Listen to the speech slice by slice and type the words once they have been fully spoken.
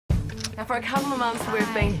Now, for a couple of months,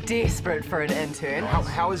 we've been desperate for an intern.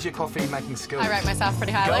 How is your coffee making skills? I rate myself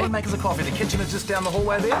pretty highly. Go and make us a coffee. The kitchen is just down the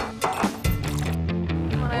hallway there.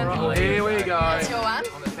 All right, here we go. That's your one.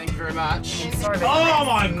 Thank you very much. Sorry about Oh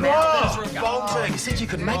my God! That's revolting. You said you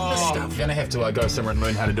could make this stuff. You're gonna have to go somewhere and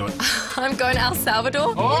learn how to do it. I'm going to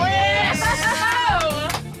Salvador. Oh yes!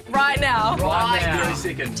 Right now. Right now. 30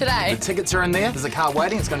 seconds. Today. The tickets are in there. There's a car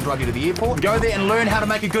waiting. It's going to drive you to the airport. Go there and learn how to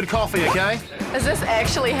make a good coffee, okay? Is this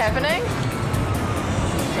actually happening?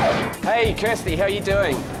 Hey, Kirstie, how you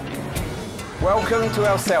doing? Welcome to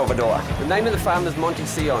El Salvador. The name of the farm is Monte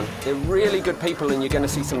Sion. They're really good people and you're going to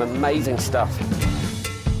see some amazing stuff.